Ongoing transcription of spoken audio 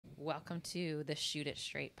Welcome to the Shoot It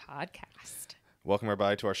Straight podcast. Welcome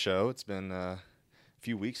everybody to our show. It's been a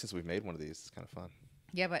few weeks since we've made one of these. It's kind of fun.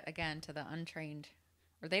 Yeah, but again, to the untrained,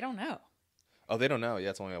 or they don't know. Oh, they don't know.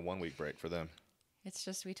 Yeah, it's only a 1 week break for them. It's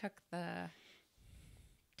just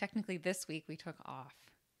technically this week we took off.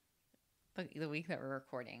 The week that we're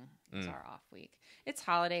recording is our off week. It's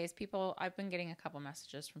holidays. I've been getting a couple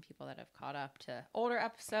messages from people that have caught up to older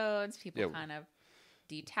episodes. People kind of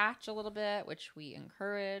detach a little bit, which we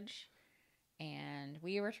encourage. And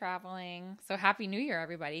we were traveling. So happy New Year,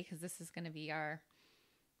 everybody, because this is going to be our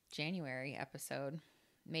January episode.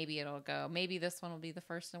 Maybe this one will be the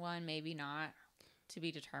first one, maybe not, to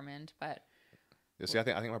be determined. But yeah, see, I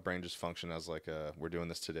think my brain just functioned as like we're doing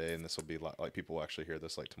this today, and this will be like people will actually hear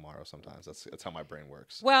this like tomorrow. Sometimes that's how my brain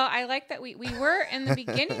works. Well, I like that we were in the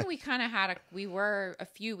beginning. We kind of we were a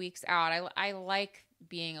few weeks out. I like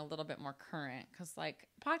being a little bit more current because like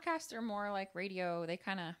podcasts are more like radio. They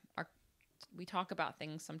kind of are. We talk about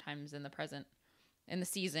things sometimes in the present, in the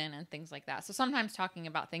season, and things like that. So sometimes talking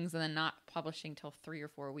about things and then not publishing till 3 or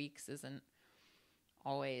 4 weeks isn't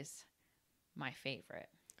always my favorite.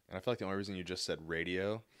 And I feel like the only reason you just said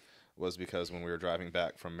radio was because when we were driving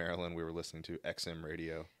back from Maryland, we were listening to XM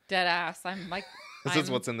radio. Dead ass. I'm like, this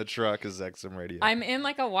is what's in the truck is XM radio. I'm in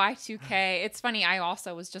like a Y2K. It's funny. I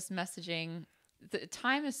also was just messaging. The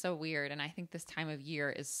time is so weird, and I think this time of year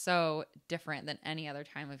is so different than any other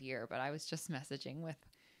time of year. But I was just messaging with.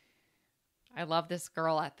 I love this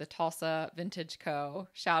girl at the Tulsa Vintage Co.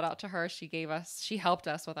 Shout out to her. She helped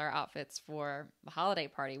us with our outfits for the holiday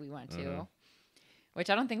party we went to. Which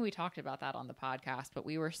I don't think we talked about that on the podcast, but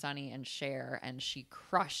we were Sunny and Cher, and she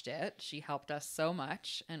crushed it. She helped us so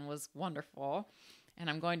much and was wonderful. And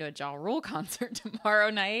I'm going to a Ja Rule concert tomorrow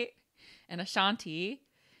night in Ashanti.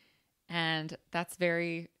 And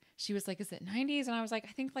she was like, is it 90s? And I was like,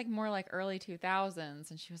 I think like more like early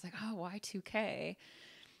 2000s. And she was like, oh, Y2K.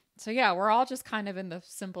 So yeah, we're all just kind of in the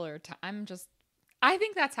simpler time. I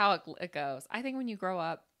think that's how it goes. I think when you grow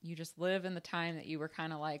up, you just live in the time that you were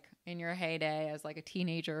kind of like in your heyday as like a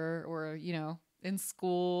teenager or, in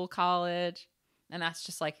school, college. And that's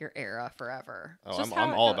just like your era forever. Oh,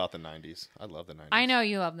 I'm all about the 90s. I love the 90s. I know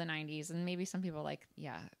you love the 90s. And maybe some people like,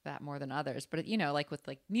 that more than others. But, like with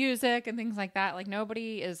like music and things like that, like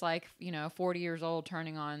nobody is like, 40 years old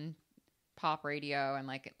turning on pop radio and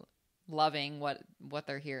like loving what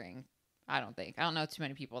they're hearing. I don't know too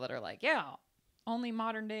many people that are like, yeah, only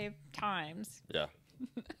modern day times. Yeah.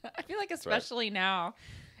 I feel like especially now.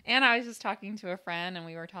 And I was just talking to a friend and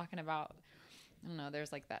we were talking about, I don't know,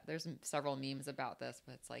 there's several memes about this,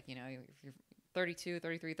 but it's like, if you're 32,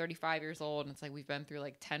 33, 35 years old and it's like we've been through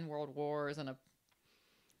like 10 world wars and the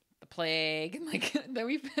plague and like then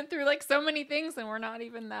we've been through like so many things and we're not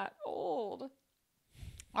even that old.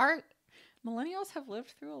 Our millennials have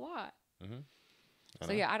lived through a lot. Mm-hmm.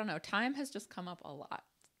 So yeah, I don't know. Time has just come up a lot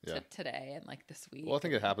today and like this week. Well, I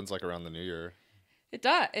think it happens like around the New Year. It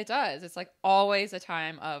does. It's like always a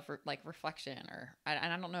time of reflection and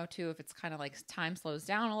I don't know too if it's kind of like time slows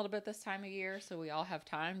down a little bit this time of year. So we all have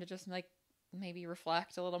time to just like maybe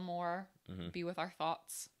reflect a little more, be with our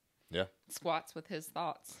thoughts. Yeah. Squats with his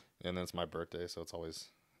thoughts. And then it's my birthday. So it's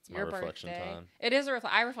my your reflection birthday. Time. It is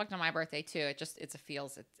I reflect on my birthday too. It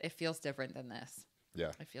feels different than this.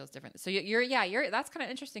 Yeah. It feels different. So you're that's kind of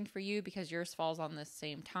interesting for you because yours falls on the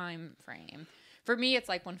same time frame. For me, it's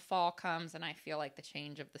like when fall comes and I feel like the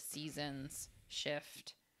change of the seasons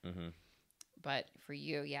shift. Mm-hmm. But for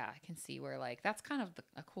you, I can see where like that's kind of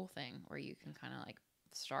a cool thing where you can kind of like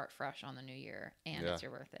start fresh on the new year and it's your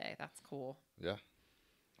birthday. That's cool. Yeah.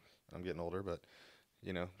 I'm getting older, but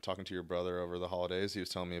talking to your brother over the holidays, he was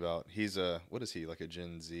telling me about what is he, like a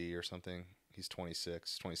Gen Z or something? He's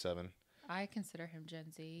 26, 27. I consider him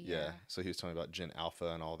Gen Z. Yeah. So he was telling me about Gen Alpha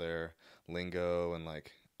and all their lingo and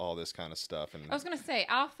like all this kind of stuff. And I was gonna say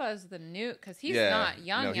Alpha is the new because he's not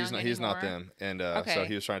young. No, he's not. Anymore. He's not them. And so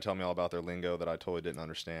he was trying to tell me all about their lingo that I totally didn't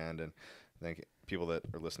understand. And I think people that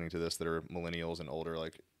are listening to this that are millennials and older,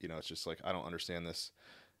 like it's just like I don't understand this.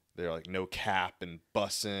 They're like no cap and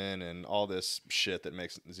bussin' and all this shit that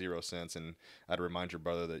makes zero sense. And I'd remind your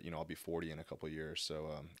brother that I'll be 40 in a couple of years. So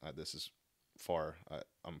this is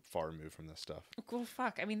I'm far removed from this stuff. Well,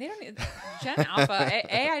 fuck. I mean, they don't. Gen Alpha.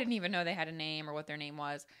 I didn't even know they had a name or what their name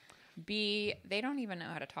was. B, they don't even know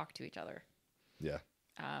how to talk to each other. Yeah.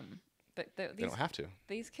 But they don't have to.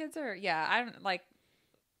 These kids are. Yeah. I don't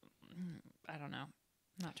know. I'm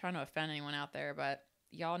not trying to offend anyone out there, but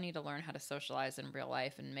y'all need to learn how to socialize in real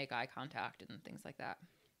life and make eye contact and things like that.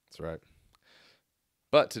 That's right.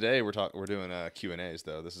 But today we're doing Q&As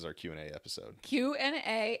though. This is our Q&A episode.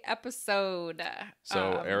 Q&A episode.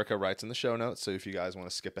 So Erika writes in the show notes. So if you guys want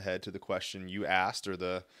to skip ahead to the question you asked or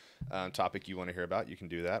the topic you want to hear about, you can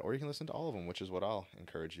do that, or you can listen to all of them, which is what I'll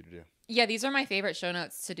encourage you to do. Yeah, these are my favorite show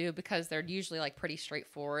notes to do because they're usually like pretty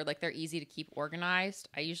straightforward. Like they're easy to keep organized.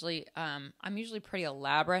 I'm usually pretty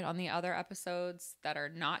elaborate on the other episodes that are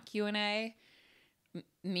not Q&A.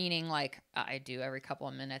 Meaning like I do every couple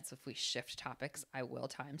of minutes. If we shift topics, I will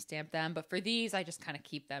timestamp them. But for these, I just kind of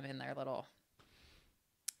keep them in their little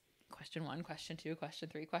question 1, question 2, question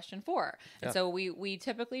 3, question 4. Yeah. And so we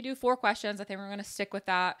typically do 4 questions. I think we're going to stick with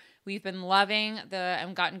that. We've been loving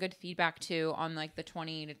and gotten good feedback too on like the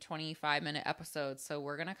 20 to 25 minute episodes. So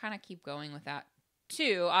we're going to kind of keep going with that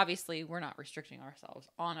too. Obviously, we're not restricting ourselves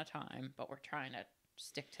on a time, but we're trying to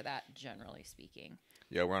stick to that generally speaking.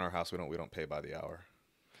 Yeah, we're on our house. We don't pay by the hour.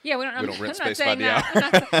 Yeah, we don't rent space by the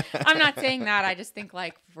hour. I'm not saying that. I just think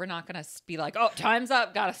like we're not gonna be like, oh, time's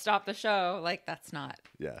up, gotta stop the show. Like that's not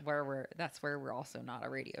that's where we're also not a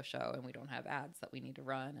radio show, and we don't have ads that we need to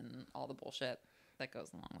run and all the bullshit that goes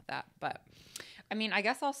along with that. But I mean, I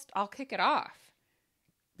guess I'll kick it off.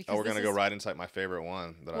 Because we're gonna go right into like my favorite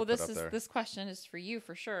one that I put up there. This question is for you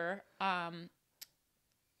for sure.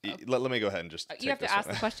 Let me go ahead and just you have to ask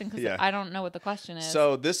the question because I don't know what the question is.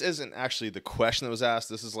 So this isn't actually the question that was asked.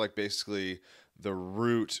 This is like basically the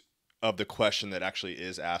root of the question that actually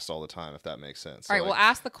is asked all the time, if that makes sense. All right, well,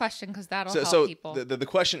 ask the question because that'll help people. The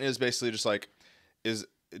question is basically just like,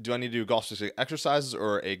 do I need to do golf-specific exercises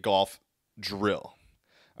or a golf drill?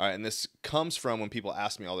 All right, and this comes from when people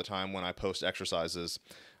ask me all the time when I post exercises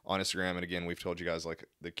on Instagram. And again, we've told you guys like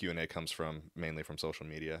the Q&A comes mainly from social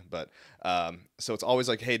media. But so it's always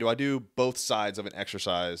like, hey, do I do both sides of an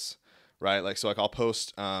exercise, right? Like, so like I'll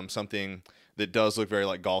post something that does look very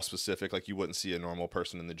like golf specific. Like you wouldn't see a normal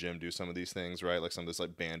person in the gym do some of these things, right? Like some of this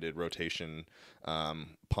like banded rotation,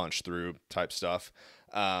 punch through type stuff.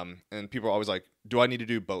 And people are always like, do I need to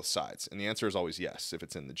do both sides? And the answer is always yes, if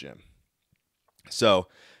it's in the gym. So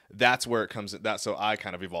that's where it comes. So I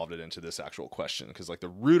kind of evolved it into this actual question because like the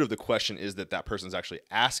root of the question is that person's actually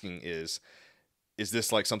asking is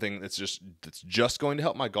this like something that's just going to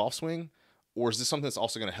help my golf swing, or is this something that's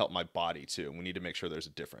also going to help my body too? And we need to make sure there's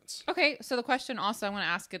a difference. Okay, so the question also, I want to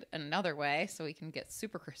ask it another way so we can get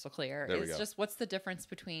super crystal clear. Is just what's the difference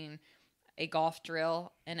between a golf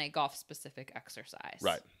drill and a golf specific exercise?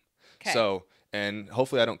 Right. Okay. So, and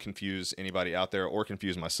hopefully I don't confuse anybody out there or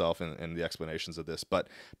confuse myself in the explanations of this, but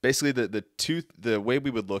basically the way we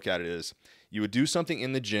would look at it is you would do something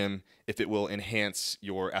in the gym if it will enhance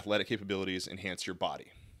your athletic capabilities, enhance your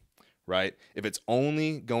body, right? If it's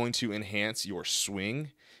only going to enhance your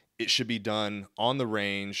swing, it should be done on the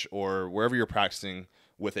range or wherever you're practicing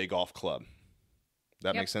with a golf club.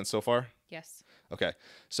 That makes sense so far? Yes. Okay.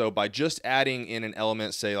 So by just adding in an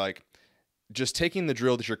element, say like, just taking the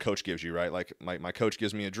drill that your coach gives you, right? Like my coach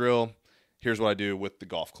gives me a drill. Here's what I do with the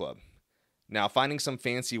golf club. Now, finding some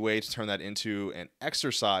fancy way to turn that into an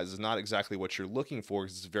exercise is not exactly what you're looking for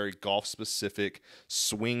because it's a very golf-specific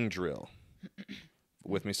swing drill.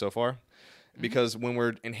 With me so far? Because when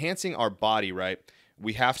we're enhancing our body, right,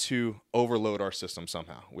 we have to overload our system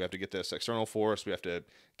somehow. We have to get this external force. We have to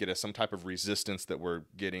get some type of resistance that we're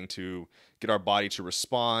getting to get our body to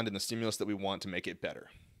respond and the stimulus that we want to make it better.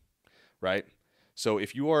 Right? So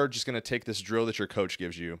if you are just going to take this drill that your coach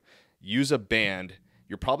gives you, use a band,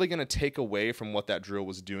 you're probably going to take away from what that drill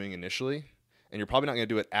was doing initially, and you're probably not going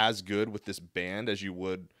to do it as good with this band as you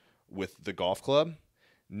would with the golf club,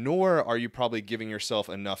 nor are you probably giving yourself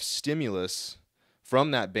enough stimulus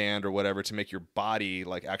from that band or whatever to make your body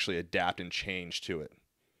like actually adapt and change to it.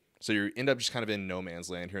 So you end up just kind of in no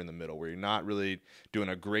man's land here in the middle where you're not really doing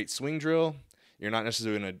a great swing drill, you're not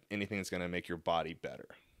necessarily doing anything that's going to make your body better.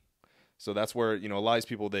 So that's where, a lot of these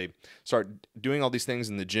people, they start doing all these things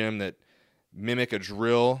in the gym that mimic a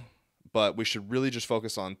drill, but we should really just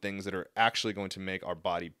focus on things that are actually going to make our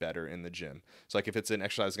body better in the gym. So like if it's an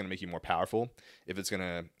exercise that's going to make you more powerful, if it's going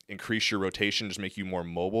to increase your rotation, just make you more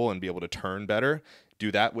mobile and be able to turn better,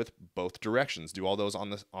 do that with both directions. Do all those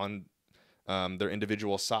on their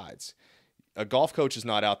individual sides. A golf coach is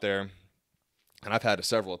not out there, and I've had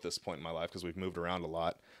several at this point in my life because we've moved around a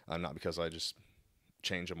lot, not because I just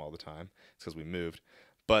change them all the time. It's because we moved.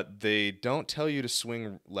 But they don't tell you to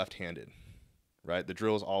swing left-handed, right? The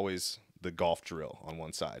drill is always the golf drill on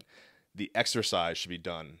one side. The exercise should be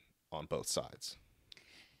done on both sides.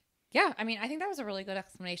 Yeah, I mean, I think that was a really good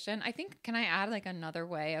explanation. I think, can I add like another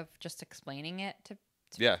way of just explaining it to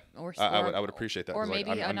yeah, I would appreciate that. Or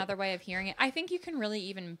maybe another way of hearing it. I think you can really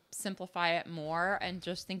even simplify it more and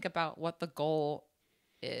just think about what the goal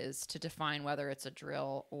is to define whether it's a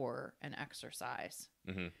drill or an exercise.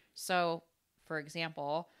 Mm-hmm. So, for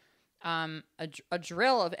example, a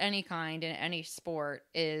drill of any kind in any sport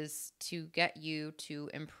is to get you to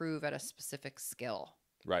improve at a specific skill.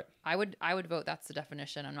 Right. I would vote that's the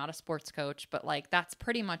definition. I'm not a sports coach, but like that's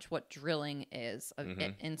pretty much what drilling is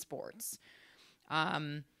in sports.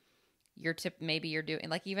 Maybe you're doing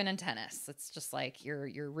like even in tennis, it's just like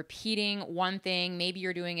you're repeating one thing. Maybe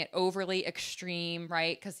you're doing it overly extreme,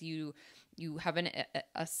 right? Because you have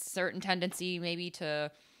a certain tendency maybe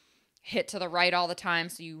to hit to the right all the time,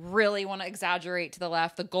 so you really want to exaggerate to the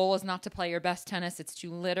left. The goal is not to play your best tennis; it's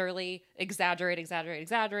to literally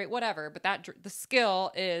exaggerate, whatever. But the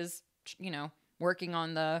skill is, working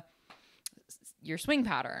on your swing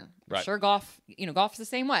pattern. Right. Sure, golf is the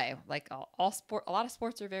same way. Like all sport, a lot of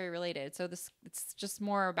sports are very related. So it's just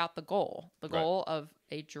more about the goal. The goal of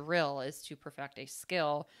a drill is to perfect a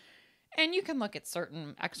skill. And you can look at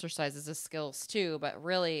certain exercises as skills too, but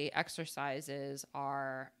really exercises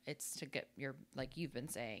it's to get like you've been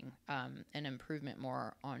saying, an improvement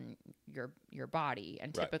more on your body.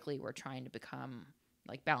 And typically we're trying to become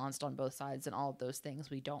like balanced on both sides, and all of those things.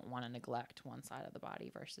 We don't want to neglect one side of the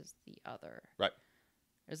body versus the other. Right.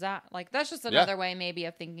 Is that that's just another way maybe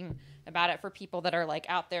of thinking about it for people that are like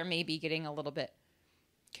out there maybe getting a little bit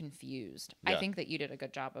confused. Yeah. I think that you did a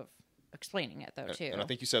good job of explaining it though too. And I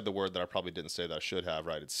think you said the word that I probably didn't say that I should have,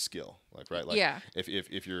 right? It's skill.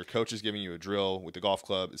 If your coach is giving you a drill with the golf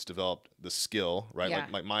club, it's developed the skill, right? Yeah.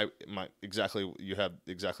 Like my you have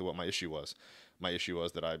exactly what my issue was. My issue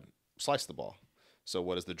was that I sliced the ball. So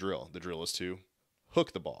what is the drill? The drill is to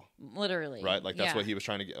hook the ball. Literally. Right? Like that's what he was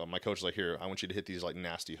trying to get. My coach was like, here, I want you to hit these like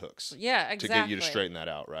nasty hooks. Yeah, exactly. To get you to straighten that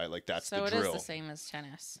out, right? Like that's the drill. So it is the same as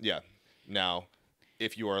tennis. Yeah. Now,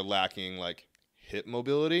 if you are lacking like hip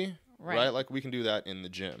mobility, right? Like we can do that in the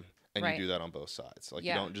gym, and you do that on both sides. Like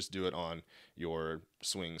you don't just do it on your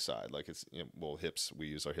swing side. Like it's hips. We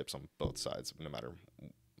use our hips on both sides, no matter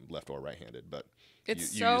left or right-handed. But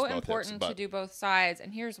it's so important to do both sides,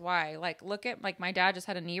 and here's why. Like look at my dad just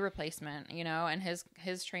had a knee replacement, and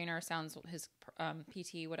his trainer his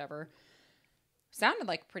PT whatever sounded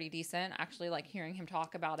like pretty decent. Actually, like hearing him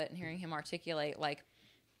talk about it and hearing him articulate like.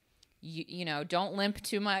 Don't limp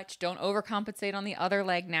too much. Don't overcompensate on the other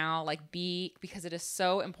leg now. Because it is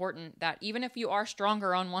so important that even if you are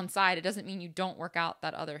stronger on one side, it doesn't mean you don't work out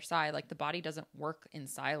that other side. Like the body doesn't work in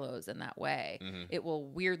silos in that way. Mm-hmm. It will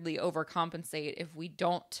weirdly overcompensate if we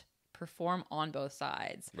don't perform on both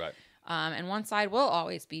sides. Right. And one side will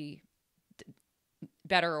always be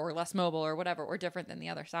better or less mobile or whatever, or different than the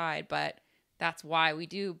other side. But that's why we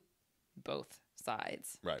do both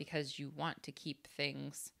sides. Right. Because you want to keep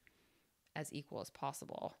things as equal as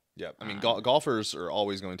possible. Yeah, I mean, golfers are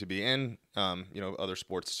always going to be, and other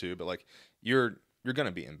sports too. But like, you're going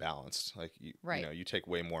to be imbalanced. Like, you take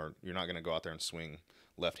way more. You're not going to go out there and swing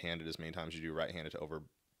left-handed as many times as you do right-handed to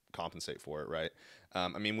overcompensate for it, right? I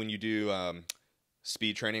mean, when you do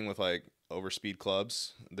speed training with like overspeed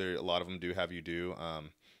clubs, a lot of them do have you do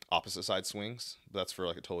opposite side swings. That's for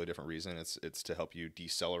like a totally different reason. It's to help you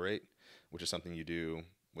decelerate, which is something you do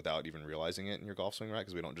without even realizing it in your golf swing, right?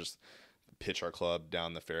 Because we don't just pitch our club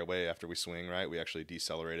down the fairway after we swing, right? We actually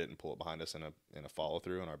decelerate it and pull it behind us in a follow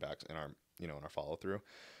through in our backs in our follow through.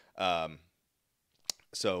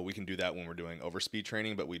 So we can do that when we're doing overspeed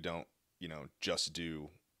training, but we don't just do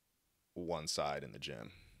one side in the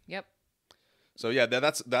gym. Yep. So yeah,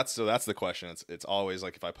 that's the question. It's always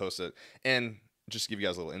like if I post it, and just to give you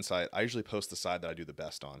guys a little insight, I usually post the side that I do the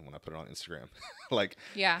best on when I put it on Instagram.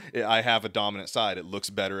 I have a dominant side. It looks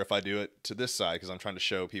better if I do it to this side because I'm trying to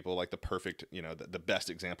show people like the perfect, the best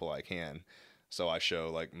example I can. So I show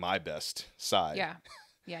like my best side.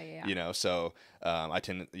 Yeah. So I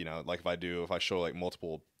tend to, like if I show like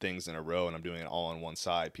multiple things in a row and I'm doing it all on one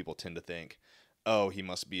side, people tend to think, oh, he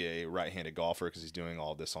must be a right-handed golfer because he's doing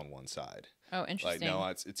all this on one side. Oh, interesting. Like, no,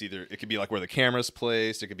 it's either, it could be like where the camera's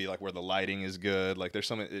placed. It could be like where the lighting is good. Like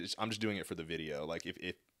there's I'm just doing it for the video. Like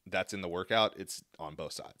if that's in the workout, it's on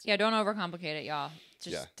both sides. Yeah. Don't overcomplicate it, y'all.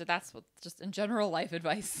 That's just in general life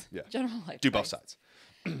advice. Yeah. General life Do advice. both sides.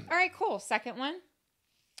 All right, cool. Second one.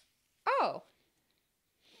 Oh,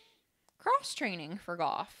 cross training for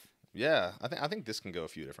golf. Yeah. I think this can go a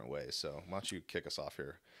few different ways. So why don't you kick us off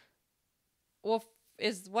here? Well,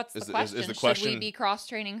 what's the question? Is the question? Should we be cross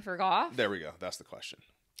training for golf? There we go. That's the question.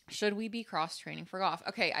 Should we be cross training for golf?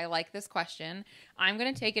 Okay, I like this question. I'm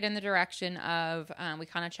going to take it in the direction of we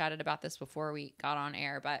kind of chatted about this before we got on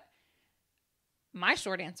air, but my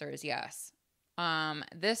short answer is yes.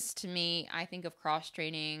 This to me, I think of cross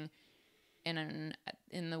training in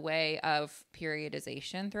the way of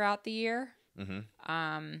periodization throughout the year.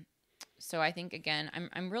 So I think, again,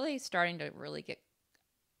 I'm really starting to really get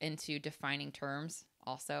into defining terms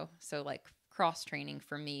also. So like cross training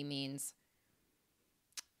for me means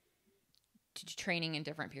training in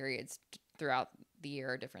different periods throughout the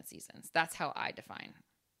year or different seasons. That's how I define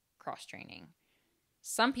cross training.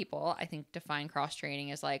 Some people, I think, define cross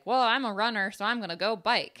training as like, well, I'm a runner, so I'm going to go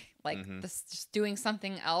bike. Like this, just doing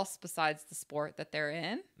something else besides the sport that they're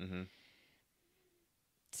in.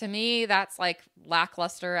 To me, that's like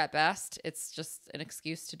lackluster at best. It's just an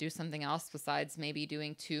excuse to do something else besides maybe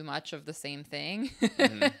doing too much of the same thing.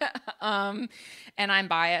 And I'm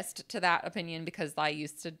biased to that opinion because I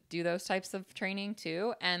used to do those types of training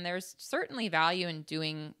too. And there's certainly value in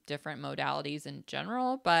doing different modalities in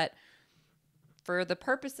general, but for the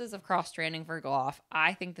purposes of cross training for golf,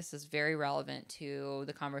 I think this is very relevant to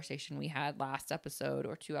the conversation we had last episode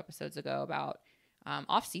or 2 episodes ago about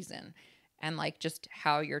off season. And like just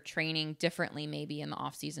how you're training differently maybe in the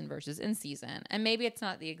off season versus in season. And maybe it's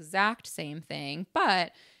not the exact same thing,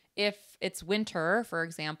 but if it's winter, for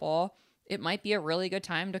example, it might be a really good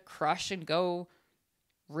time to crush and go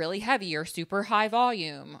really heavy or super high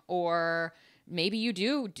volume. Or maybe you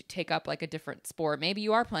do take up like a different sport. Maybe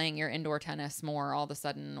you are playing your indoor tennis more all of a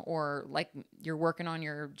sudden, or like you're working on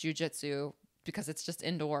your jujitsu because it's just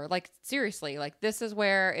indoor. Like seriously, like this is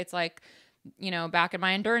where it's like, you know, back in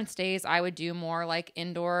my endurance days, I would do more like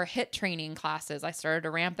indoor HIIT training classes. I started to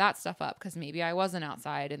ramp that stuff up because maybe I wasn't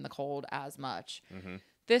outside in the cold as much.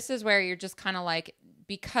 This is where you're just kind of like,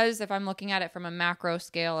 because if I'm looking at it from a macro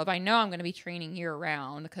scale, if I know I'm going to be training year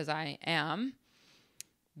round, because I am,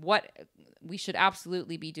 what we should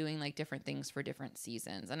absolutely be doing like different things for different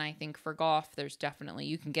seasons. And I think for golf, there's definitely,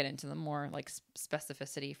 you can get into the more like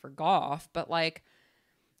specificity for golf, but like,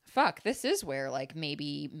 fuck, this is where like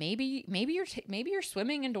maybe you're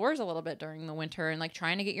swimming indoors a little bit during the winter and like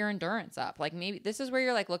trying to get your endurance up. Like maybe this is where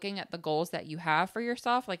you're like looking at the goals that you have for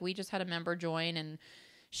yourself. Like we just had a member join and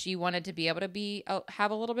she wanted to be able to have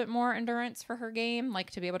a little bit more endurance for her game, like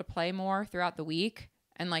to be able to play more throughout the week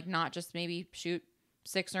and like not just maybe shoot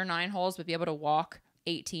 6 or 9 holes, but be able to walk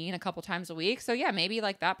 18 a couple times a week. So yeah, maybe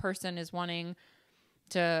like that person is wanting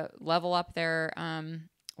to level up their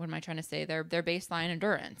what am I trying to say? Their baseline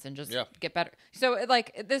endurance and just get better. So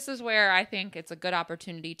like this is where I think it's a good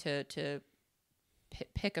opportunity to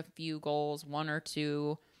pick a few goals, 1 or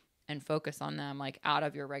 2, and focus on them like out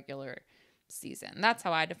of your regular season. That's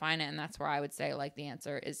how I define it, and that's where I would say like the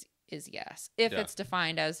answer is yes. If it's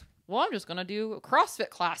defined as, well, I'm just gonna do CrossFit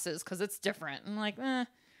classes because it's different. I'm like,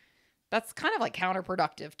 that's kind of like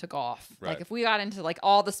counterproductive to golf. Right. Like if we got into like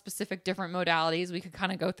all the specific different modalities, we could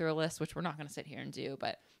kind of go through a list, which we're not going to sit here and do.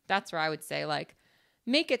 But that's where I would say like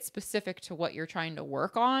make it specific to what you're trying to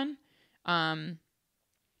work on, and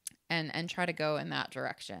try to go in that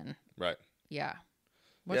direction. Right. Yeah.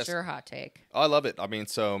 What's your hot take? Oh, I love it. I mean,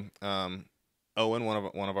 so Owen,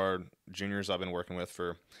 one of our juniors I've been working with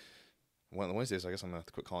for one of the Wednesdays, I guess I'm going to have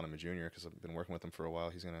to quit calling him a junior because I've been working with him for a while.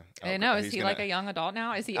 He's going to... I know. Is he like a young adult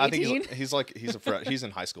now? Is he 18? I think he's he's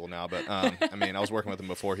in high school now, but I mean, I was working with him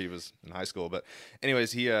before he was in high school. But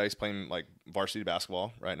anyways, he's playing like varsity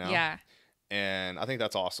basketball right now. Yeah. And I think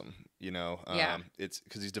that's awesome. You know, it's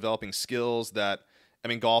because he's developing skills that, I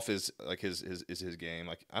mean, golf is like his game.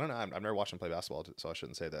 Like, I don't know. I've never watched him play basketball, so I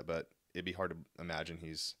shouldn't say that, but it'd be hard to imagine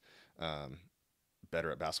he's better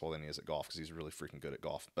at basketball than he is at golf because he's really freaking good at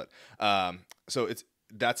golf. But so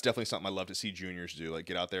that's definitely something I love to see juniors do, like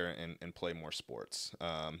get out there and play more sports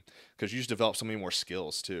because you just develop so many more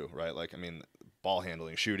skills too, right? Like, I mean, ball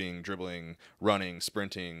handling, shooting, dribbling, running,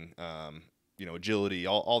 sprinting, agility,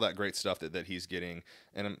 all that great stuff that he's getting,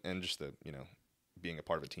 and just the being a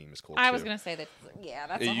part of a team is cool too. I was gonna say that. Yeah,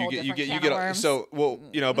 that's a whole different can of worms. So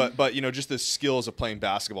but just the skills of playing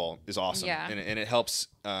basketball is awesome. Yeah. And it helps.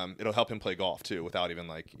 It'll help him play golf too, without even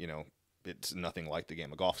like it's nothing like the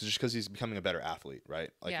game of golf. It's just because he's becoming a better athlete,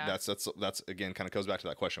 right? Like that's again kind of goes back to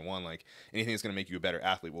that question 1. Like anything that's gonna make you a better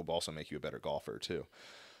athlete will also make you a better golfer too.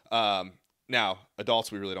 Now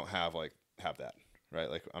adults, we really don't have that,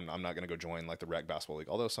 right? Like I'm not gonna go join like the rec basketball league,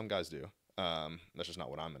 although some guys do. That's just not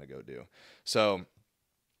what I'm going to go do. So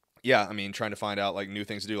yeah, I mean, trying to find out like new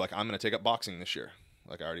things to do. Like I'm going to take up boxing this year.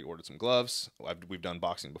 Like I already ordered some gloves. We've done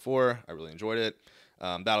boxing before. I really enjoyed it.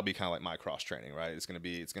 That'll be kind of like my cross training, right? It's going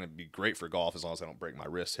to be great for golf as long as I don't break my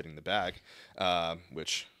wrist hitting the bag,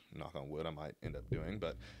 which knock on wood, I might end up doing.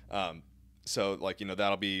 But, so like,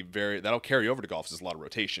 that'll carry over to golf. There's a lot of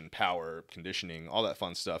rotation, power, conditioning, all that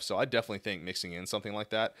fun stuff. So I definitely think mixing in something like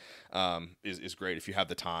that is great if you have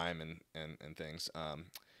the time and things.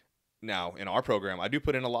 Now in our program, I do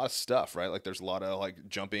put in a lot of stuff, right? Like there's a lot of like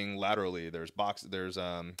jumping laterally. There's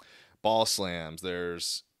ball slams.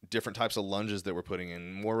 There's different types of lunges that we're putting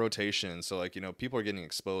in, more rotation. So like, people are getting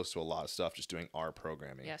exposed to a lot of stuff just doing our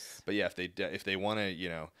programming. Yes. But yeah, if they want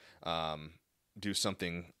to, do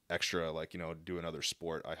something extra, like, do another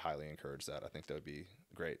sport, I highly encourage that. I think that would be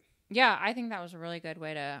great. Yeah, I think that was a really good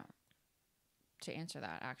way to answer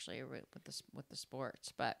that, actually, with the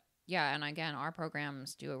sports. But yeah, and again, our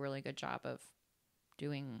programs do a really good job of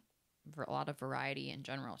doing a lot of variety in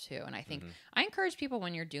general too. And I think I encourage people,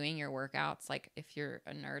 when you're doing your workouts, like if you're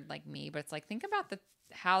a nerd like me, but it's like, think about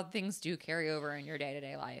how things do carry over in your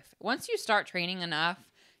day-to-day life. Once you start training enough,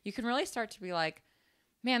 you can really start to be like,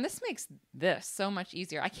 man, this makes this so much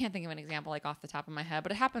easier. I can't think of an example like off the top of my head,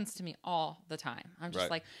 but it happens to me all the time. I'm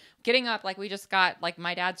just like getting up, like we just got like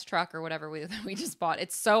my dad's truck or whatever we just bought.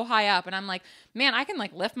 It's so high up, and I'm like, man, I can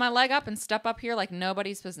like lift my leg up and step up here like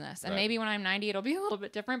nobody's business. And maybe when I'm 90, it'll be a little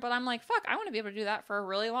bit different, but I'm like, fuck, I want to be able to do that for a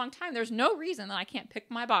really long time. There's no reason that I can't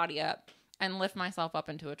pick my body up and lift myself up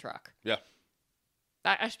into a truck. Yeah.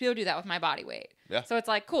 I should be able to do that with my body weight. Yeah. So it's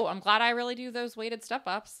like, cool. I'm glad I really do those weighted step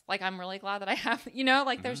ups. Like, I'm really glad that I have,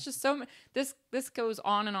 like there's just so much, this goes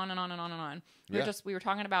on and on and on and on and on. We were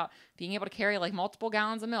talking about being able to carry like multiple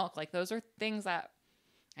gallons of milk. Like those are things that,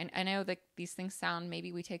 I know that these things sound,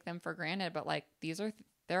 maybe we take them for granted, but like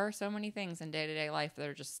there are so many things in day-to-day life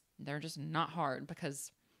that they're just not hard,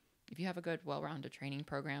 because if you have a good, well-rounded training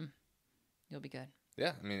program, you'll be good.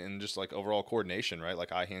 Yeah, I mean, and just like overall coordination, right?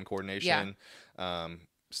 Like eye-hand coordination,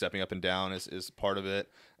 stepping up and down is part of it.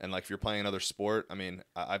 And like if you're playing another sport, I mean,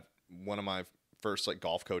 I've one of my first like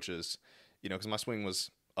golf coaches, because my swing was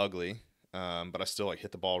ugly, but I still like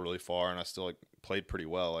hit the ball really far, and I still like played pretty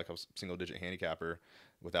well. Like I was single-digit handicapper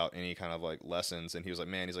without any kind of like lessons. And he was like,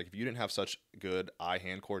 man, he's like, if you didn't have such good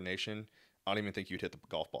eye-hand coordination, I don't even think you'd hit the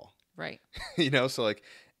golf ball. Right. So like.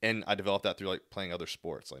 And I developed that through like playing other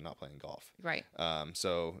sports, like not playing golf. Right.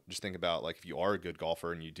 So just think about like if you are a good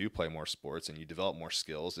golfer and you do play more sports and you develop more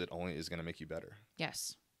skills, it only is going to make you better.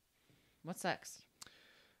 Yes. What's next?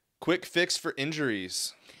 Quick fix for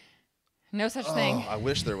injuries. No such thing. I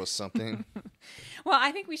wish there was something. Well,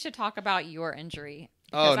 I think we should talk about your injury.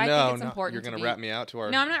 Oh, no. I think it's important. You're going to rat me out to our...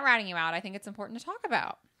 No, I'm not ratting you out. I think it's important to talk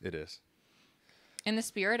about. It is. In the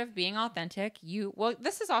spirit of being authentic,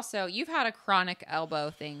 this is also, you've had a chronic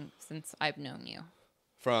elbow thing since I've known you.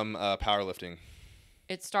 From powerlifting.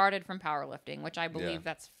 It started from powerlifting, which I believe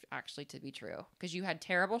that's actually to be true, because you had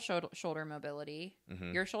terrible shoulder mobility.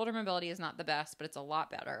 Mm-hmm. Your shoulder mobility is not the best, but it's a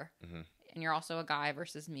lot better. Mm-hmm. And you're also a guy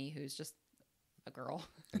versus me who's just a girl.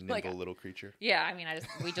 A nimble little creature. Yeah, I mean,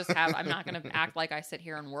 I'm not going to act like I sit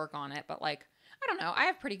here and work on it, but like, I don't know, I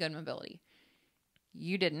have pretty good mobility.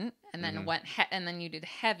 You didn't, and then and then you did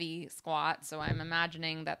heavy squats. So I'm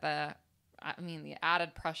imagining that the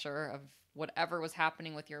added pressure of whatever was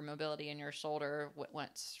happening with your mobility in your shoulder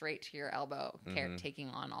went straight to your elbow, taking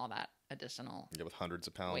on all that additional. Yeah, with hundreds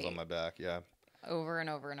of pounds on my back. Yeah. Over and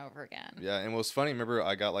over and over again. Yeah, and what was funny, remember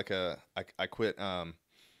I got like I quit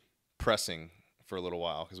pressing for a little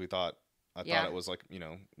while because I thought it was like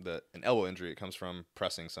an elbow injury. It comes from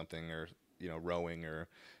pressing something or rowing or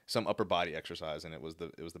some upper body exercise, and it was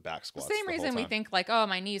the back squats. The same reason we think like, oh,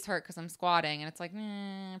 my knees hurt because I'm squatting, and it's like,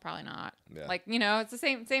 probably not. Yeah. Like it's the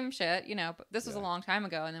same shit, But this was a long time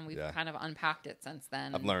ago, and then we've kind of unpacked it since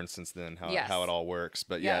then. I've learned since then how it all works,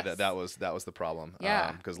 but that was the problem.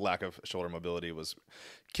 Yeah, because lack of shoulder mobility was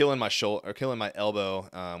killing my shoulder or killing my elbow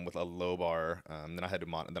with a low bar. Then I had to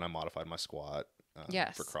then I modified my squat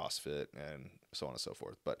for CrossFit and so on and so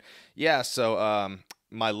forth. But so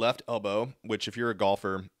my left elbow, which if you're a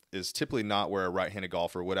golfer, is typically not where a right-handed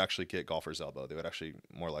golfer would actually get golfer's elbow. They would actually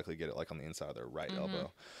more likely get it like on the inside of their right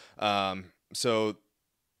elbow. So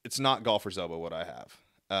it's not golfer's elbow what I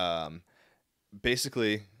have.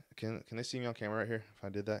 Basically, can they see me on camera right here if I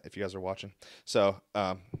did that? If you guys are watching. So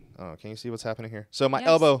can you see what's happening here? So my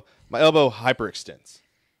elbow hyperextends.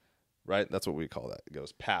 Right? That's what we call that. It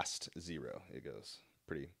goes past zero. It goes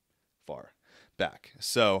pretty far back.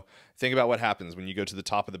 So think about what happens when you go to the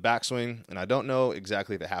top of the backswing, and I don't know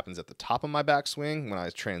exactly if it happens at the top of my backswing when I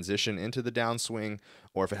transition into the downswing,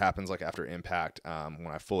 or if it happens like after impact when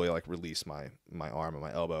I fully like release my arm and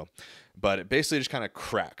my elbow. But it basically just kind of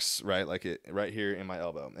cracks, right? Like it right here in my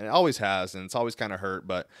elbow, and it always has, and it's always kind of hurt.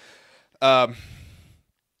 But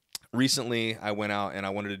recently I went out and I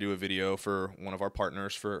wanted to do a video for one of our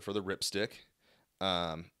partners for the ripstick.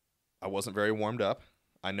 I wasn't very warmed up.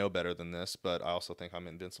 I know better than this, but I also think I'm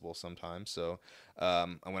invincible sometimes. So I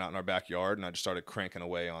went out in our backyard and I just started cranking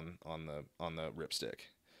away on the ripstick,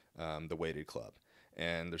 the weighted club.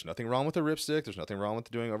 And there's nothing wrong with the ripstick. There's nothing wrong with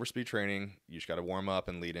doing overspeed training. You just got to warm up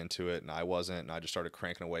and lead into it. And I wasn't. And I just started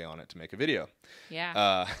cranking away on it to make a video.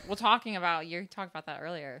 Yeah. You talked about that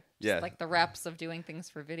earlier. Just like the reps of doing things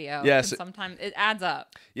for video. Yeah. Sometimes it adds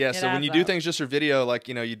up. Yeah. So when you do things just for video, like,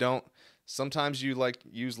 you don't, sometimes you like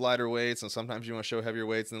use lighter weights and sometimes you want to show heavier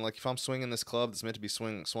weights. And then like, if I'm swinging this club that's meant to be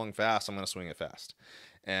swung fast, I'm going to swing it fast.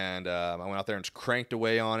 And I went out there and just cranked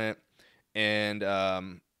away on it and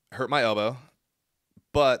hurt my elbow.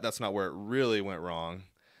 But that's not where it really went wrong.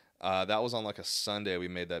 That was on like a Sunday we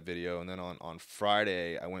made that video. And then on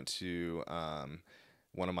Friday, I went to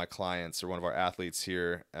one of my clients or one of our athletes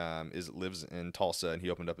here lives in Tulsa, and he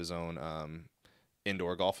opened up his own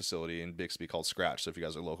indoor golf facility in Bixby called Scratch. So if you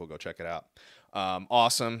guys are local, go check it out.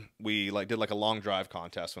 Awesome. We did like a long drive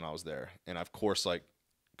contest when I was there. And of course, like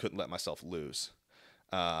couldn't let myself lose,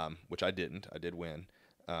 which I didn't. I did win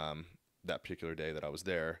that particular day that I was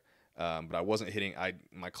there. But I wasn't hitting.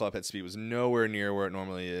 My club head speed was nowhere near where it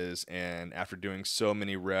normally is, and after doing so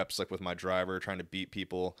many reps, like with my driver, trying to beat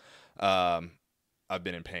people, I've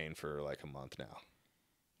been in pain for like a month now.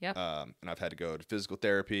 Yep. And I've had to go to physical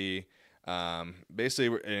therapy.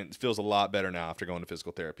 Basically, it feels a lot better now after going to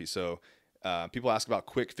physical therapy. So, people ask about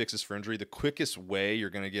quick fixes for injury. The quickest way you're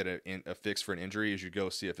going to get a fix for an injury is you go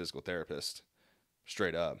see a physical therapist,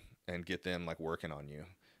 straight up, and get them like working on you.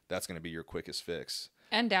 That's going to be your quickest fix.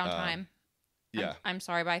 And downtime. Yeah. I'm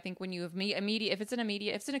sorry, but I think when you have if it's an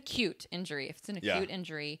acute injury, if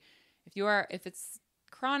it's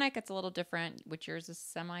chronic, it's a little different, which yours is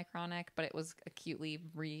semi-chronic, but it was acutely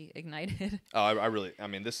reignited. I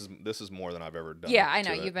mean, this is more than I've ever done. Yeah, I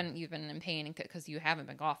know. You've been in pain because you haven't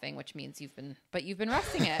been golfing, which means you've been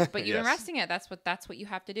resting it. But you've been resting it. That's what you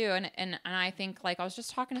have to do. And I think, like, I was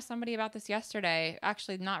just talking to somebody about this yesterday,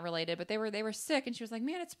 actually not related, but they were sick, and she was like,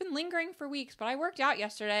 "Man, it's been lingering for weeks, but I worked out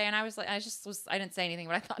yesterday." And I was like, I didn't say anything,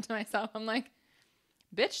 but I thought to myself, I'm like,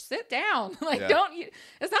 bitch, sit down.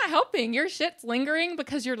 It's not helping. Your shit's lingering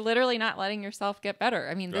because you're literally not letting yourself get better.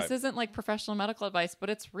 I mean, this isn't like professional medical advice, but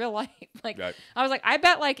it's real life. I was like, I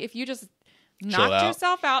bet like if you just knocked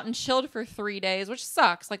yourself out and chilled for 3 days, which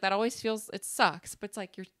sucks. Like that always feels, it sucks, but it's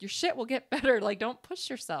like your shit will get better. Like don't push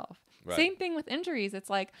yourself. Right. Same thing with injuries. It's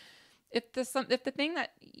like, if the thing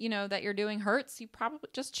that, that you're doing hurts, you probably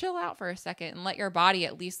just chill out for a second and let your body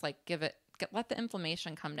at least like let the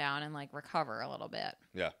inflammation come down and like recover a little bit.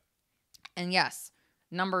 Yeah. And yes,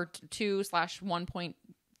 number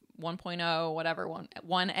 2/1.0, whatever,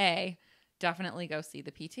 1A, definitely go see the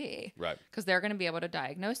PT. Right. Because they're going to be able to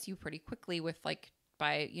diagnose you pretty quickly with what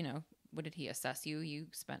did he assess you? You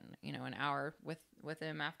spent, an hour with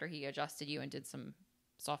him after he adjusted you and did some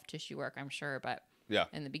soft tissue work, I'm sure. But yeah,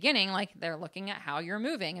 in the beginning, like they're looking at how you're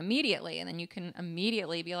moving immediately. And then you can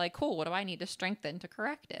immediately be like, cool, what do I need to strengthen to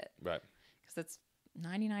correct it? Right. It's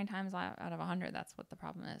 99 times out of 100. That's what the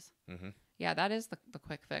problem is. Mm-hmm. Yeah, that is the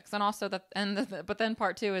quick fix. And also but then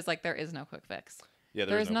part 2 is like, there is no quick fix. Yeah,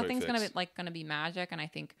 there's nothing's going to be magic. And I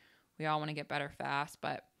think we all want to get better fast,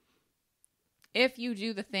 but if you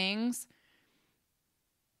do the things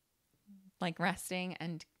like resting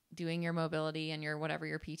and doing your mobility and your, whatever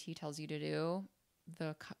your PT tells you to do,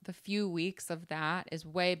 the few weeks of that is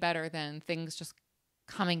way better than things just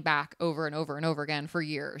coming back over and over and over again for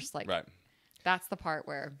years. Like, right. That's the part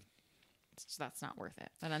where that's not worth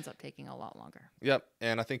it. That ends up taking a lot longer. Yep.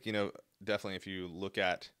 And I think, definitely if you look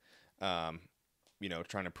at, trying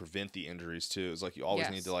to prevent the injuries too, it's like you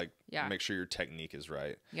always need to make sure your technique is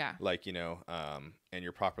right. Yeah. Like, and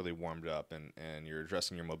you're properly warmed up and you're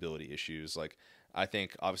addressing your mobility issues. Like, I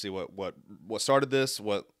think obviously what started this,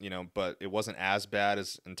 but it wasn't as bad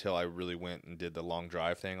as until I really went and did the long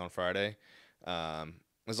drive thing on Friday.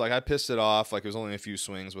 It's like I pissed it off. Like it was only a few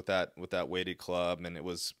swings with that weighted club, and it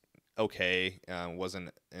was okay.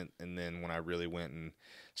 Wasn't, and then when I really went and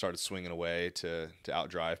started swinging away to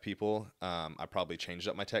outdrive people, I probably changed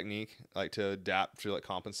up my technique, like to adapt to like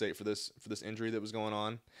compensate for this injury that was going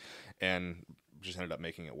on, and just ended up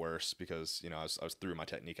making it worse because I was threw my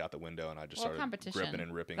technique out the window and I just started gripping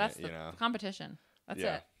and ripping it. Competition. That's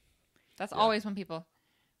it. That's always when people.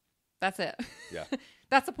 That's it. Yeah.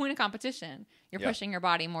 That's the point of competition. You're pushing your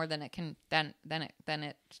body more than it can than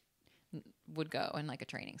it would go in like a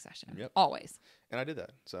training session. Yep. Always. And I did that.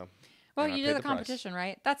 So well, you did the competition,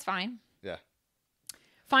 right? That's fine. Yeah.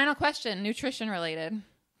 Final question, nutrition related,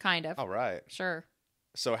 kind of. All right. Sure.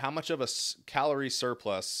 So how much of a calorie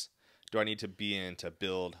surplus do I need to be in to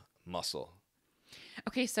build muscle?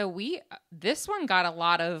 Okay, so this one got a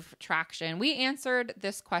lot of traction. We answered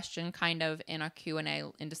this question kind of in a Q&A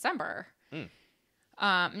in December.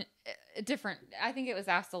 Different. I think it was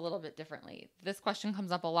asked a little bit differently. This question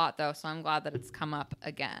comes up a lot though, so I'm glad that it's come up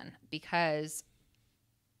again because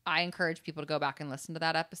I encourage people to go back and listen to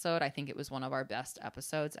that episode. I think it was one of our best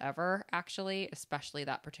episodes ever, actually, especially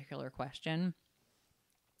that particular question.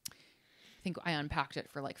 I think I unpacked it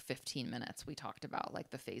for like 15 minutes. We talked about like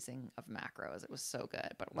the phasing of macros. It was so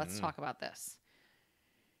good. But let's talk about this.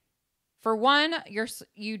 For one,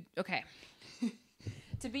 okay.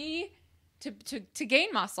 To gain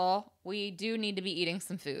muscle, we do need to be eating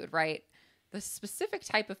some food, right? The specific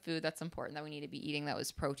type of food that's important that we need to be eating, that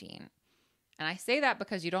was protein. And I say that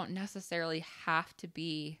because you don't necessarily have to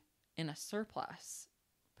be in a surplus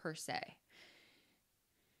per se.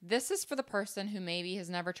 This is for the person who maybe has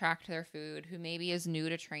never tracked their food, who maybe is new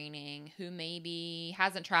to training, who maybe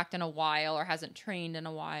hasn't tracked in a while or hasn't trained in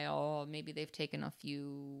a while. Maybe they've taken a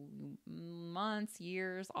few months,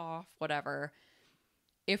 years off, whatever.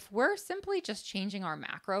 If we're simply just changing our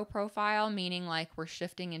macro profile, meaning like we're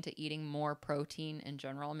shifting into eating more protein in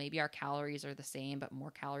general, maybe our calories are the same, but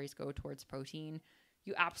more calories go towards protein,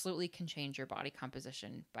 you absolutely can change your body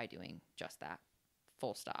composition by doing just that.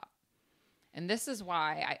 Full stop. And this is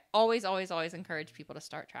why I always encourage people to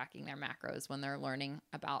start tracking their macros when they're learning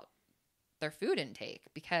about their food intake,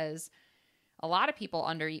 because a lot of people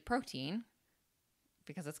undereat protein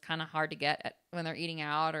because it's kind of hard to get when they're eating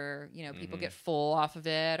out, or, you know, people get full off of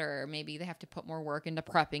it, or maybe they have to put more work into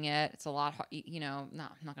prepping it. It's a lot, no,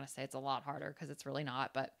 I'm not going to say it's a lot harder because it's really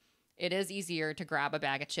not, but it is easier to grab a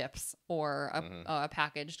bag of chips or a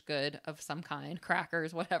packaged good of some kind,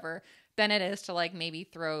 crackers, whatever, than it is to like maybe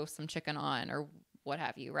throw some chicken on or what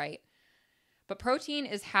have you, right? But protein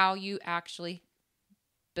is how you actually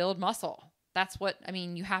build muscle. That's what, I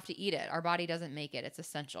mean, you have to eat it. Our body doesn't make it. It's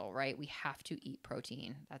essential, right? We have to eat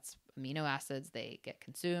protein. That's amino acids. They get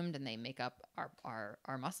consumed and they make up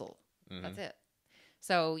our muscle. That's it.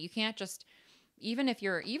 So you can't just, even if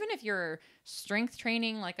you're strength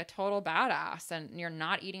training like a total badass and you're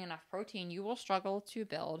not eating enough protein, you will struggle to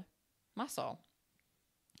build muscle.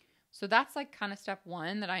 So that's like kind of step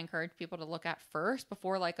one that I encourage people to look at first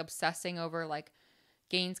before like obsessing over like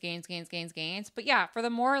gains. But yeah, for the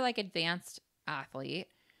more like advanced athlete,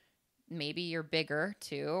 maybe you're bigger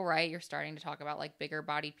too, right? You're starting to talk about like bigger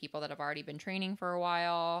bodied people that have already been training for a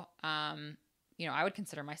while. You know, I would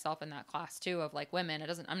consider myself in that class too of like women.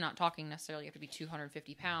 I'm not talking necessarily you have to be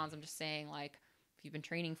 250 pounds. I'm just saying like if you've been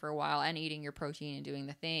training for a while and eating your protein and doing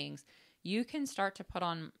the things, you can start to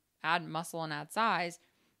add muscle and add size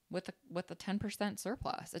with a 10%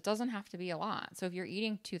 surplus. It doesn't have to be a lot. So if you're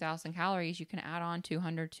eating 2,000 calories, you can add on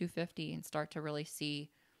 200, 250 and start to really see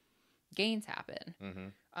gains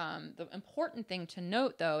happen. The important thing to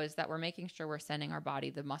note though is that we're making sure we're sending our body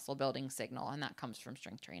the muscle building signal, and that comes from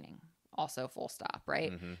strength training. Also full stop,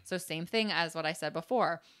 right? So same thing as what I said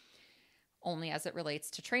before. Only as it relates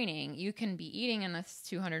to training, you can be eating in a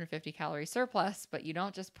 250 calorie surplus, but you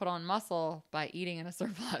don't just put on muscle by eating in a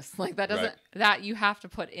surplus. Like that doesn't, that you have to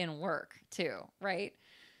put in work too, right?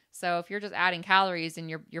 So if you're just adding calories and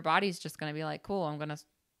your body's just going to be like, cool, I'm going to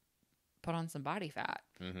put on some body fat,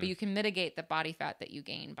 but you can mitigate the body fat that you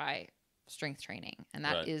gain by strength training. And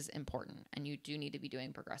that is important. And you do need to be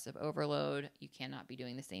doing progressive overload. You cannot be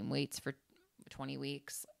doing the same weights for 20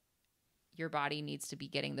 weeks. Your body needs to be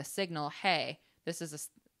getting the signal, hey, this is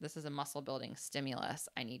a muscle building stimulus.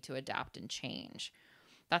 I need to adapt and change.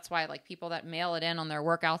 That's why like people that mail it in on their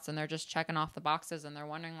workouts and they're just checking off the boxes and they're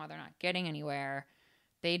wondering why they're not getting anywhere,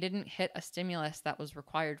 they didn't hit a stimulus that was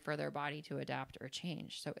required for their body to adapt or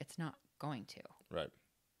change. So it's not going to. Right.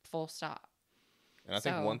 Full stop. And I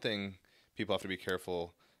think one thing people have to be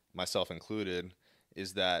careful, myself included,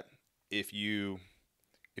 is that if you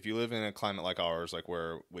live in a climate like ours, like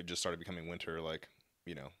where we just started becoming winter, like,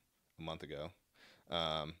 you know, a month ago,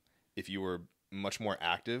 if you were much more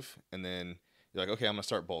active and then you're like, okay, I'm going to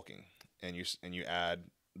start bulking, and you add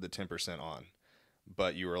the 10% on,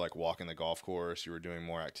 but you were like walking the golf course, you were doing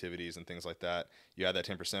more activities and things like that. You add that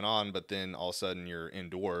 10% on, but then all of a sudden you're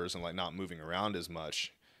indoors and like not moving around as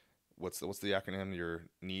much. What's the acronym? Your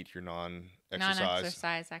NEAT, your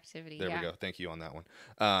non-exercise activity. There we go. Thank you on that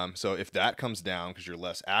one. So if that comes down because you're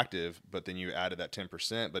less active, but then you added that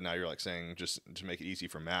 10%, but now you're like saying, just to make it easy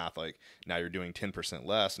for math, like now you're doing 10%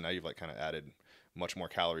 less, and now you've like kind of added much more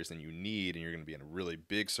calories than you need, and you're going to be in a really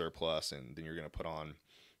big surplus, and then you're going to put on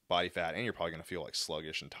body fat, and you're probably going to feel like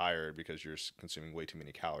sluggish and tired because you're consuming way too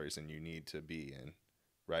many calories than you need to be in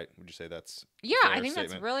right? Would you say that's I think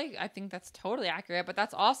I think that's totally accurate, but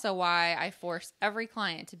that's also why I force every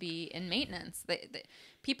client to be in maintenance.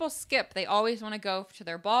 People skip. They always want to go to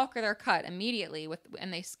their bulk or their cut immediately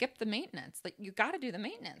and they skip the maintenance. Like, you got to do the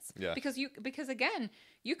maintenance. Yeah. Because again,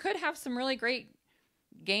 you could have some really great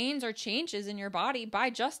gains or changes in your body by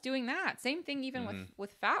just doing that. Same thing even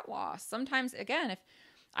with fat loss. Sometimes, again, if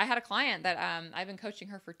I had a client that I've been coaching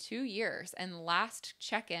her for 2 years, and last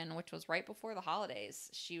check-in, which was right before the holidays,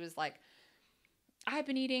 she was like, I've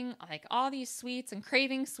been eating like all these sweets and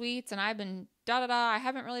craving sweets, and I've been I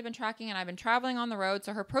haven't really been tracking, and I've been traveling on the road,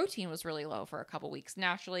 so her protein was really low for a couple weeks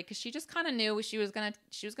naturally, because she just kind of knew she was gonna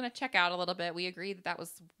check out a little bit. We agreed that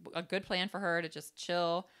was a good plan for her to just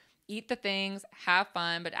chill, eat the things, have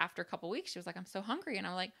fun. But after a couple weeks, she was like, I'm so hungry, and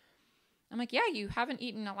I'm like, yeah, you haven't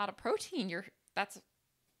eaten a lot of protein.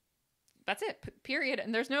 That's it, period.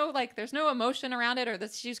 And there's no emotion around it, or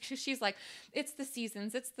this. She's like, it's the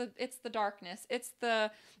seasons, it's the darkness, it's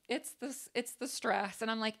the stress.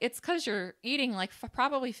 And I'm like, it's because you're eating like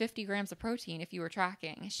probably 50 grams of protein if you were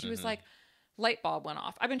tracking. And she was like, light bulb went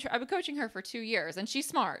off. I've been coaching her for 2 years, and she's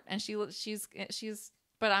smart, and she's.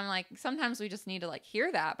 But I'm like, sometimes we just need to like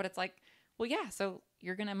hear that. But it's like, well, yeah, so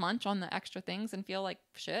you're gonna munch on the extra things and feel like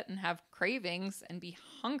shit and have cravings and be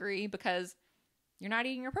hungry because you're not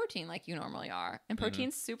eating your protein like you normally are. And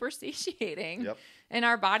protein's super satiating. Yep. And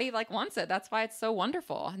our body like wants it. That's why it's so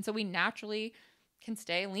wonderful. And so we naturally can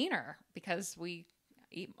stay leaner because we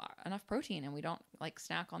eat enough protein and we don't like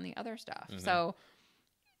snack on the other stuff. So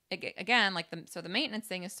again, like the maintenance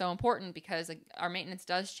thing is so important because our maintenance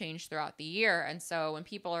does change throughout the year. And so when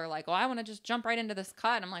people are like, well, I want to just jump right into this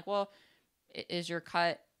cut, I'm like, well, is your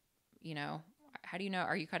cut, how do you know?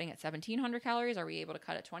 Are you cutting at 1,700 calories? Are we able to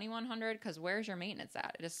cut at 2,100? Because where's your maintenance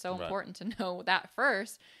at? It is so important to know that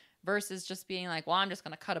first versus just being like, well, I'm just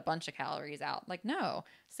going to cut a bunch of calories out. Like, no.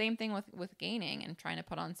 Same thing with gaining and trying to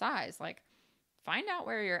put on size. Like, find out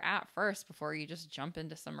where you're at first before you just jump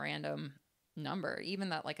into some random number, even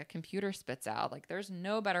that like a computer spits out. Like, there's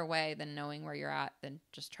no better way than knowing where you're at than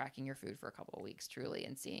just tracking your food for a couple of weeks truly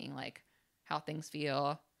and seeing like how things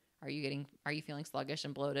feel. Are you feeling sluggish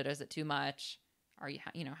and bloated? Is it too much? Are you,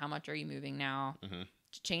 how much are you moving now?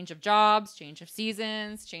 Change of jobs, change of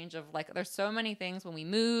seasons, change of like, there's so many things when we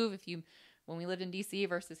move. When we lived in DC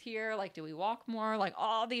versus here, like, do we walk more? Like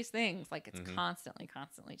all these things, like it's constantly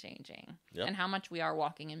changing. Yep. And how much we are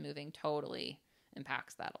walking and moving totally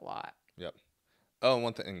impacts that a lot. Yep. Oh,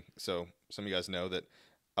 one thing. So some of you guys know that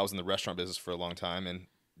I was in the restaurant business for a long time. And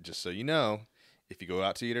just so you know, if you go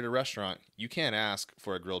out to eat at a restaurant, you can't ask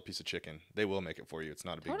for a grilled piece of chicken. They will make it for you. It's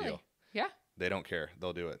not a big deal. Yeah. They don't care.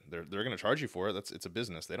 They'll do it. They're going to charge you for it. It's a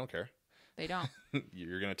business. They don't care. They don't.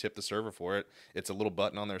 You're going to tip the server for it. It's a little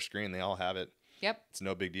button on their screen. They all have it. Yep. It's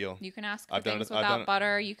no big deal. You can ask for things without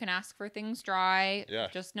butter. You can ask for things dry. Yeah.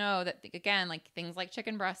 Just know that, again, like things like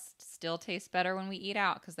chicken breasts still taste better when we eat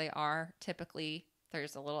out because they are typically,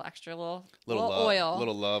 there's a little extra little oil.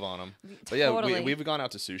 Little love on them. But yeah, we've gone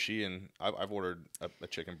out to sushi and I've ordered a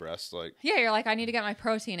chicken breast. Like, yeah, you're like, I need to get my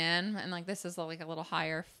protein in. And like, this is like a little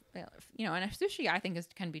higher, and a sushi I think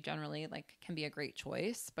can be a great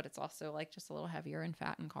choice, but it's also like just a little heavier in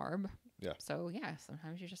fat and carb. Yeah. So yeah,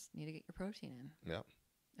 sometimes you just need to get your protein in. Yeah.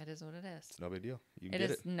 It is what it is. It's no big deal. It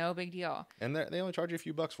is no big deal. And they only charge you a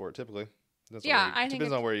few bucks for it typically. I think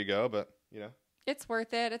depends on where you go, but it's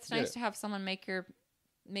worth it. It's nice to have someone make your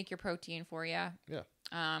protein for you. Yeah.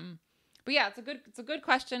 But yeah, it's a good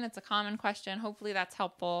question. It's a common question. Hopefully that's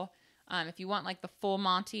helpful. If you want like the full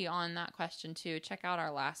Monty on that question too, check out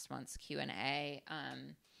our last month's Q&A.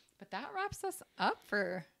 But that wraps us up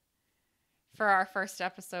for our first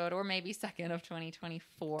episode, or maybe second of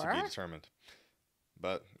 2024. To be determined.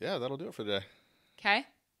 But yeah, that'll do it for today. Okay.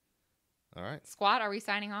 All right. Squat, are we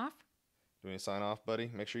signing off? Do we sign off,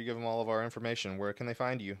 buddy? Make sure you give them all of our information. Where can they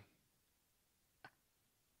find you?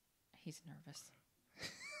 He's nervous.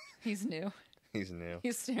 He's new. He's new.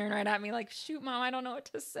 He's staring right at me like, shoot, Mom, I don't know what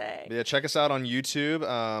to say. But yeah, check us out on YouTube.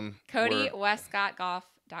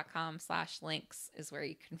 CodyWescottGolf.com/links is where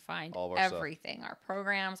you can find all of our everything. Stuff. Our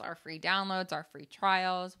programs, our free downloads, our free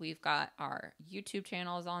trials. We've got our YouTube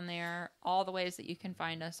channels on there. All the ways that you can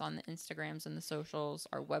find us on the Instagrams and the socials,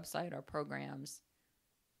 our website, our programs,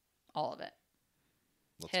 all of it.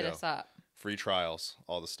 Hit us up. Free trials,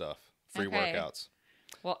 all the stuff. Free workouts.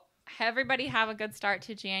 Well, everybody have a good start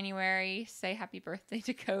to January. Say happy birthday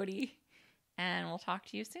to Cody, and we'll talk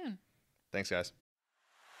to you soon. Thanks, guys.